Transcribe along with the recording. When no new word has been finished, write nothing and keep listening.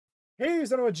Hey,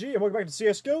 it's G, and welcome back to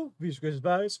CSGO. These are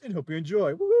guys, and hope you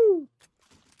enjoy. Woohoo!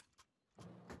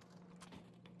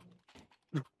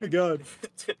 Oh my god.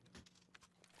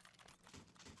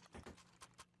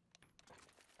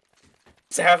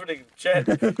 What's happening, chat?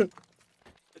 That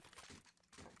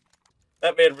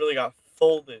man really got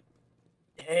folded.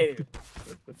 Hey.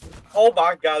 Oh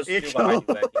my god, it's still behind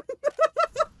you, Becky.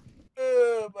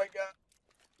 Oh my god.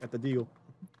 Got the deal.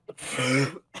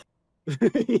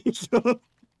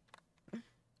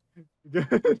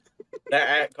 That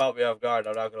ant caught me off guard,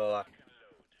 I'm not gonna lie.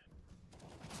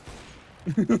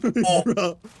 Oh.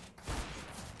 Bro.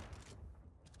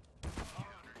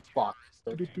 Fuck.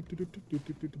 Like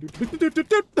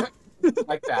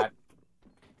that.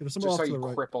 Just so you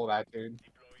cripple that dude.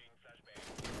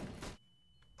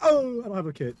 Oh, I don't have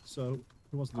a kit, so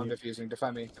who wants to I'm defusing.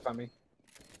 Defend me. Defend me.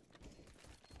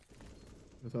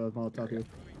 With a Molotov here.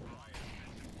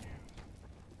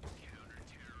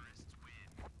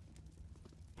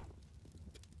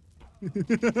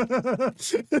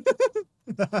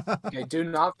 Okay, do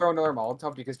not throw another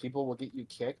Molotov because people will get you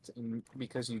kicked and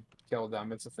because you killed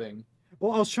them. It's a thing.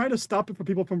 Well, I was trying to stop it for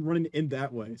people from running in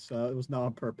that way, so it was not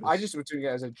on purpose. I just was doing it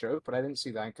as a joke, but I didn't see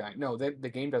that guy. No, the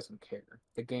game doesn't care.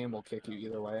 The game will kick you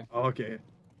either way. Oh, okay.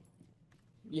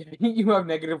 Yeah, you have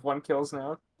 -1 kills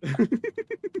now. I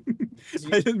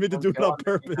didn't mean to do it on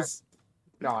purpose.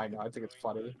 No, I know. I think it's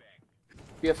funny.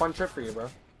 Be a fun trip for you, bro.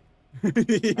 Yeah.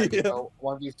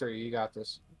 1v3, you got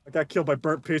this. I got killed by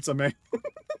burnt pizza, man.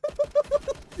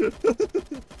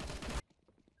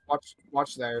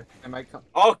 Watch there. I might come.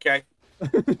 Okay.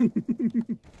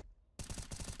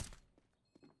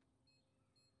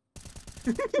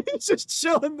 He's just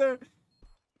chilling there.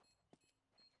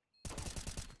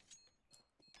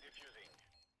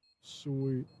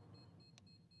 Sweet.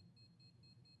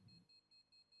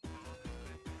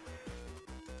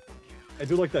 I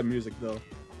do like that music though.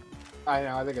 I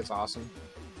know, I think it's awesome.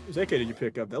 Whose AK did you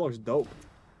pick up? That looks dope.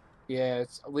 Yeah,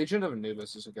 it's Legion of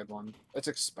Anubis is a good one. It's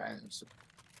expensive.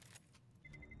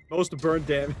 Most burn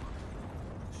damage.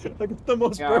 Like the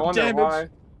most Yeah, burn I wonder damage. why.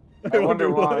 I wonder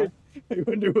why. I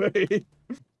wonder why.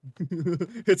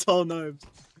 It's all knives.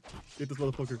 Get this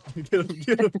motherfucker. Get him,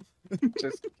 get him.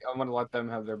 Just, I'm gonna let them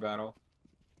have their battle.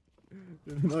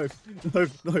 Knife,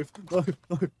 knife, knife, knife,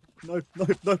 knife, knife,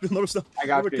 knife, knife, never stop. I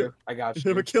got Never you. kill. I got you.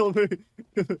 Never kill me.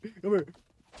 Come here.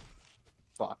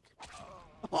 Fuck.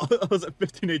 Oh, I was at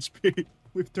 15 HP.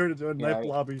 We've turned into a knife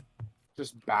lobby.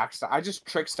 Just backstab. I just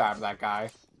trick stabbed that guy.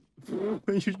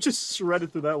 You just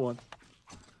shredded through that one.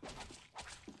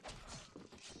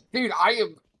 Dude, I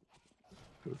am.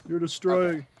 You're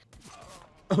destroying. Okay.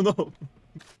 Oh no.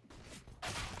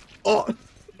 Oh.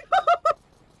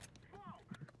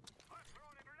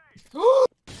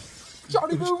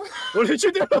 Johnny, move! What did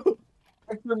you do?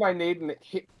 I threw my nade and it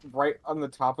hit right on the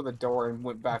top of the door and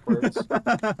went backwards.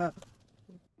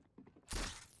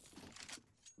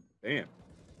 Damn.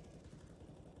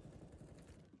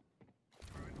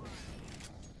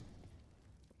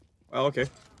 Well, okay.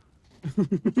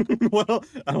 Well,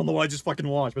 I don't know what I just fucking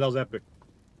watched, but that was epic.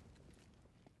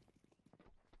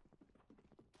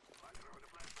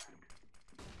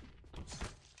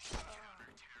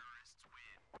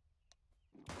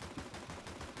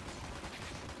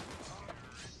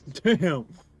 Damn.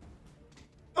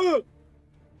 What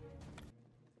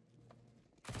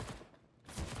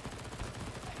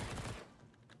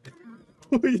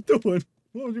are you doing?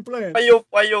 What was you playing?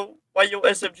 Why your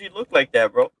SMG look like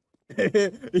that, bro?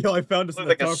 Yo, I found this in the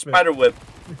like carpet. A spider whip.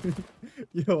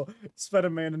 Yo,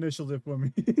 Spider-Man initialed it for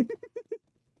me.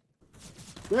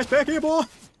 Rush back here, boy!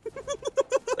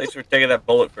 Thanks for taking that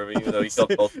bullet from me, even though you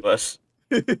killed both of us.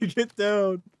 Get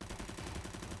down.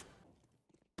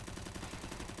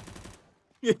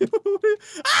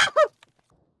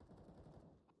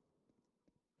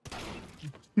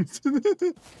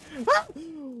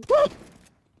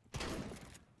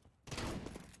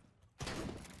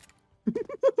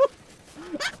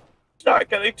 Start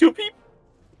killing 2 people.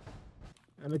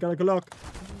 And I got a Glock.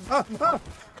 Ah!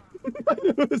 I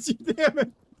noticed you, damn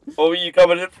it! Oh, were you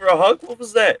coming in for a hug? What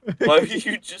was that? Why were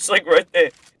you just like right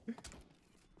there?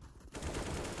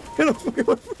 Get the fuck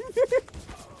away from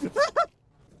me!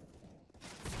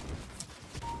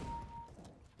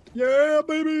 Yeah,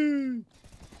 baby!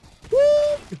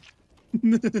 Woo!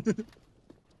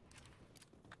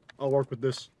 I'll work with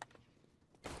this.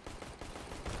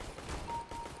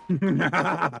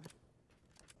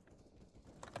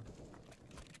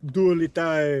 Dually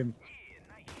time!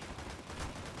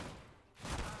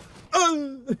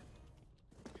 You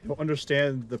don't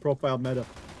understand the profile meta.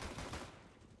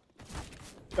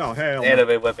 Oh, hell.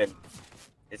 Anime weapon.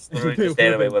 It's literally just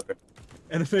anime weapon.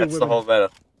 Anime That's women. the whole meta.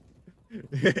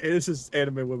 This is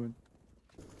anime women.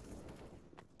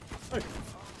 Hey.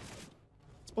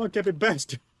 Spawn camping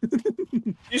bastard.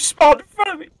 You spawned in front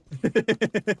of me.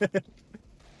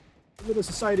 A little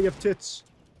society of tits.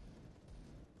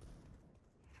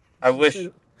 I wish.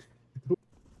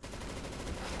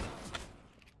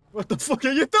 What the fuck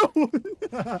are you doing?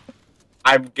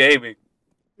 I'm gaming.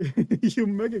 You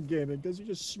mega gaming because you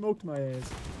just smoked my ass.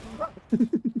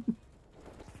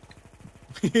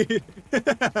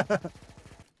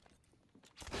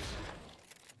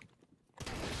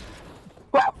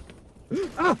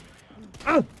 Ah!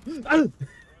 Ah! Ah!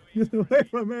 Get away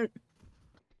from me!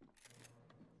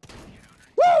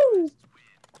 Woo!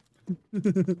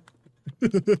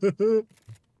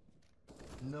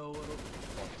 No.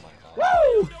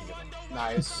 Woo!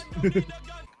 Nice.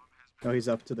 No, he's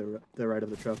up to the right of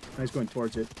the truck. No, he's going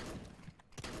towards it.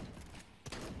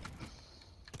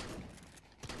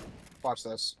 Watch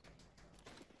this.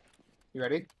 You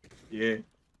ready? Yeah.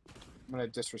 I'm gonna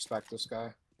disrespect this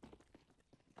guy.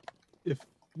 If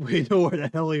we know where the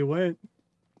hell he went.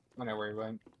 I know where he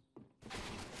went.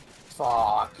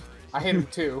 Fuck. I hit him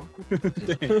too.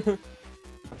 Dang.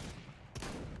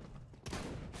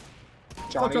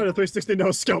 Stop Johnny, trying to 360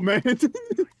 no scope, man.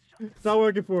 It's not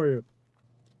working for you.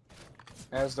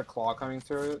 has the claw coming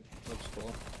through it. Looks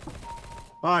cool.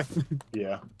 Bye.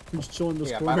 Yeah. He's chilling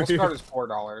this Yeah, corner battle here. card is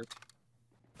 $4.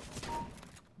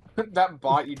 That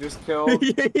bot you just killed.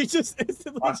 Yeah, he just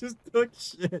instantly just took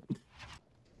shit.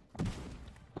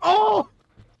 Oh!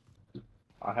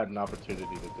 I had an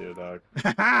opportunity to do that.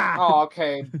 Oh,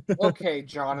 okay. Okay,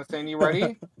 Jonathan, you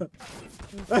ready?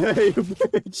 Hey, you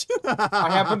bitch!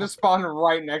 I happen to spawn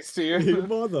right next to You you.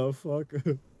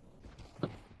 motherfucker.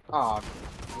 Oh,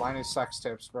 line of sex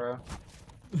tips, bro.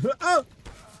 Oh!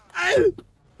 Ow!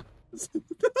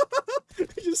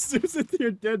 He just shoots into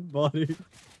your dead body.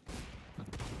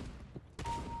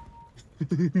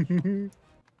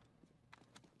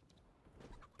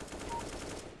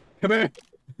 Come here!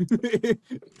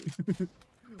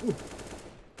 Ooh.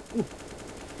 Ooh.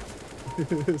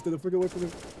 Stay the frick away from me.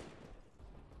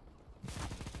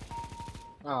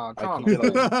 Oh, I come can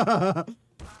get on.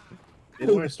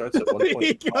 It where it starts at There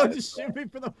you go, 1.5. just shoot me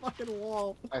for the fucking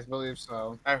wall. I believe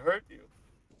so. I heard you.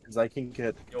 Because I can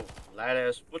get. Yo, light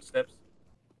ass footsteps.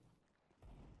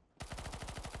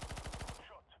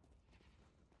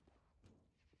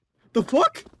 The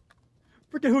fuck?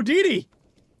 Freaking Houdini!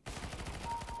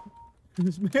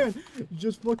 This man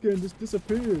just fucking just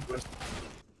disappeared.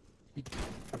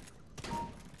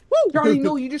 Woo! Johnny,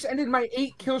 no, you just ended my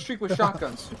 8 kill streak with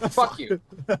shotguns. Fuck you.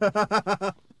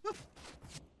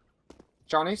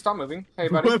 Johnny, stop moving. Hey,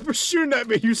 buddy. What for shooting at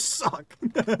me? You suck.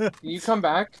 Can you come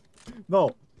back?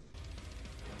 No.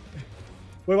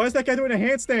 Wait, why is that guy doing a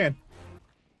handstand?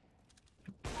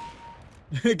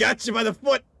 Got you by the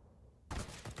foot.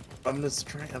 I'm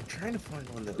trying to find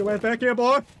one that. Go right back here,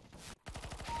 boy.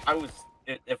 I was.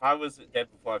 If I was dead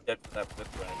before, I'm dead for that flip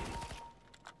right.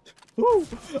 Woo!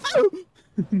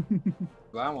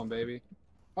 That one, baby.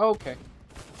 Okay.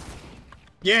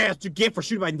 Yeah, that's what you get for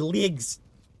shooting my legs.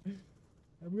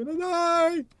 I'm gonna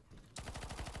die. Get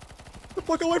the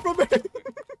fuck away from me.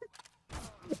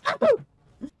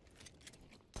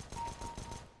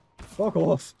 Fuck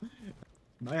off.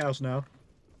 My house now.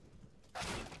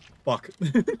 Fuck.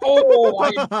 Oh,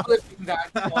 I'm flipping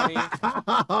that, Johnny.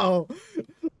 Ow.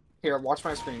 Here, watch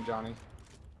my screen, Johnny.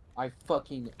 I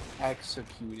fucking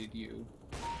executed you.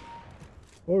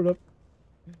 Hold up.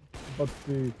 About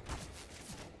to be.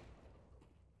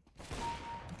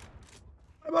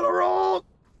 I'm on a roll!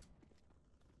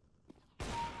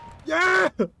 Yeah!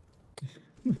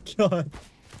 God.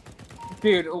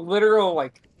 Dude, literal,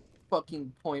 like,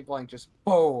 fucking point blank, just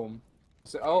boom.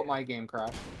 So, oh, my game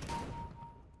crashed.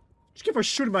 Just give her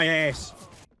shooting my ass.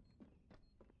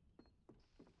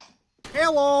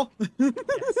 Hello!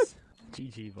 Yes.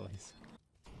 GG, boys.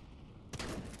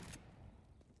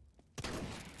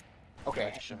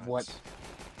 Okay, Shots. what?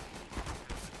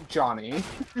 Johnny.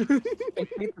 I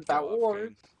hate that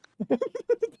worked.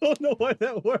 Don't know why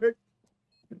that worked.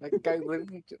 That guy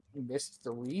literally just missed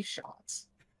 3 shots.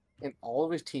 And all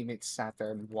of his teammates sat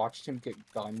there and watched him get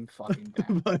gunned fucking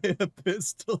down. By a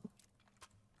pistol.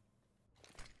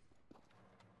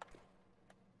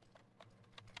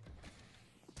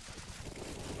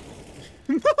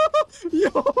 Yo!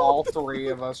 All 3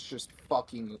 of us just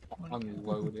fucking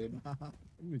unloaded. I'm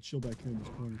gonna chill back here in this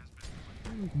corner.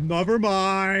 Never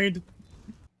mind.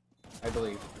 I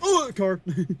believe. Oh, car.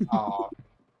 Aw.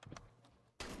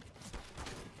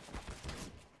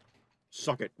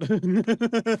 Suck it.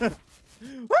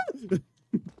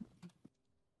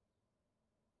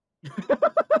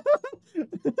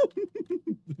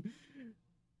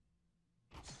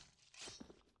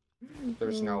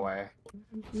 There's no way.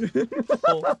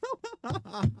 Oh.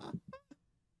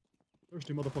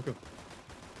 Thirsty motherfucker.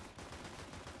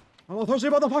 Hello, thirsty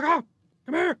motherfucker!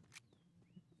 Come here!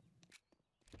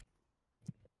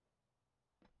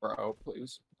 Bro,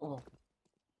 please. Oh.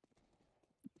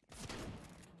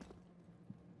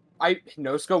 I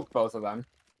no-scoped both of them.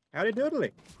 Howdy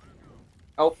doodly.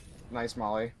 Oh, nice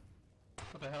molly.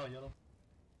 What the hell, yellow?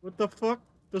 What the fuck?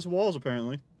 There's walls,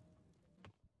 apparently.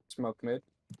 Smoke mid.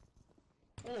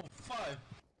 Oh, 5.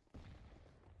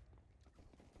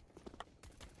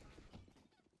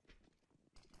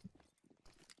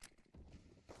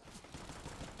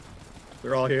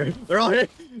 They're all here. They're all here!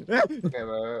 Okay,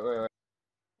 wait.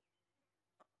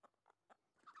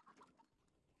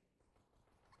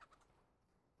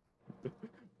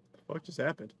 What just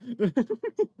happened?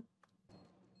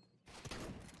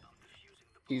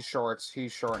 He's short.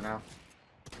 He's short now.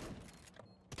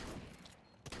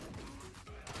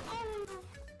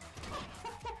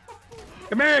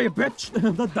 Come here, you bitch!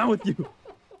 I'm not done with you.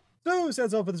 So,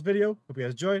 that's all for this video. Hope you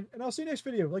guys enjoyed, and I'll see you next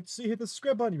video. If you'd like to see, hit the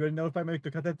subscribe button. You're going to notify me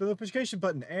to cut that notification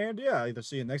button. And yeah, I'll either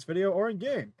see you in the next video or in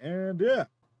game. And yeah,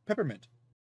 peppermint.